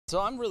So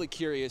I'm really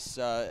curious.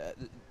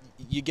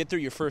 You get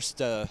through your first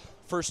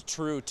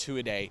true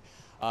two-a-day.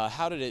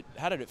 How did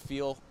it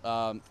feel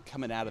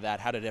coming out of that?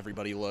 How did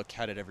everybody look?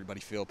 How did everybody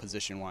feel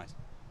position-wise?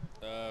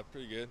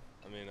 Pretty good.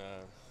 I mean,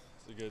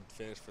 it's a good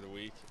finish for the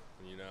week.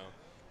 And,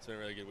 it's been a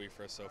really good week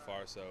for us so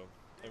far. So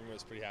everyone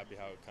was pretty happy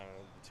how it kind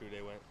of the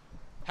two-day went.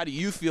 How do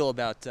you feel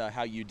about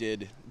how you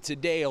did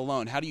today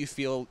alone? How do you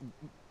feel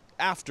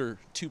after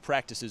two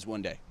practices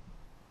one day?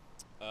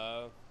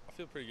 I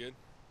feel pretty good.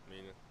 I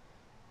mean, it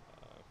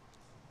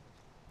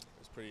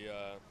was pretty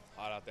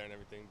hot out there and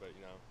everything, but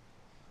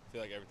I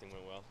feel like everything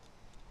went well.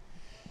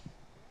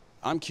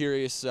 I'm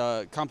curious,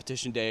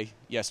 competition day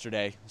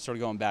yesterday, sort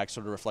of going back,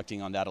 sort of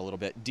reflecting on that a little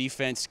bit.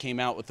 Defense came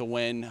out with the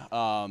win.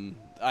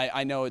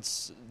 I know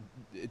it's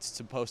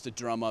supposed to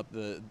drum up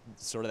the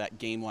sort of that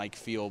game-like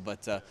feel,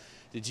 but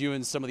did you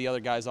and some of the other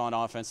guys on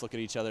offense look at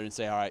each other and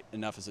say, all right,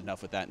 enough is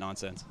enough with that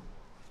nonsense?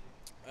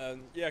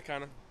 Yeah,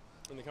 kind of.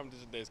 When the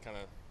competition day is kind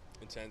of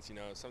intense,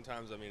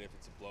 sometimes, I mean, if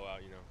it's a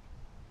blowout,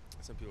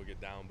 some people get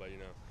down, but,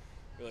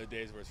 really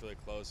days where it's really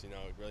close, it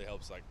really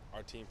helps like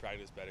our team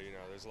practice better.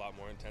 There's a lot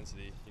more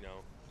intensity,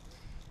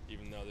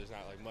 even though there's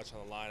not like much on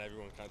the line,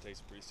 everyone kind of takes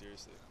it pretty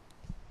seriously.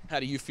 How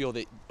do you feel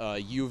that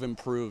you've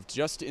improved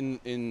just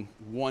in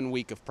 1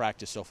 week of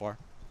practice so far?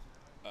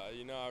 I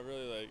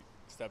really like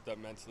stepped up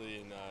mentally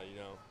and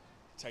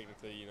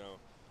technically,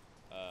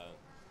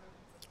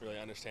 really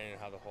understanding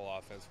how the whole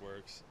offense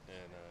works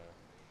and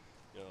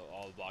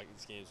all the blocking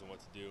schemes and what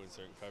to do in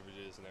certain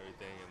coverages and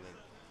everything, and then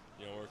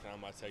working on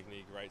my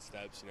technique, right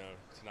steps,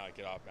 to not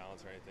get off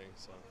balance or anything.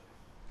 So.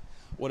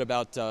 What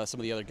about some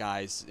of the other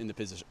guys in the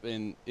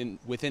position,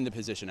 within the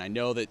position? I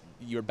know that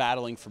you're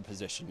battling for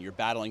position, you're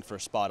battling for a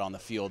spot on the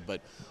field,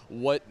 but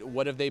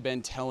what have they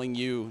been telling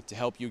you to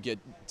help you get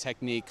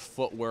technique,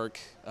 footwork,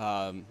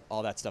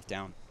 all that stuff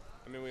down?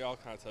 I mean, we all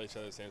kind of tell each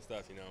other the same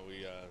stuff.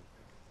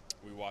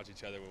 We watch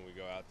each other when we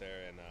go out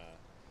there, and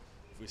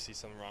if we see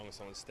something wrong with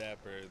someone's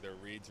step or their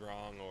read's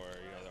wrong or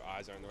their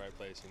eyes aren't in the right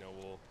place,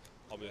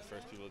 I'll be the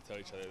first people to tell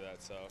each other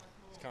that. So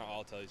just kind of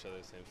all tell each other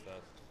the same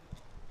stuff.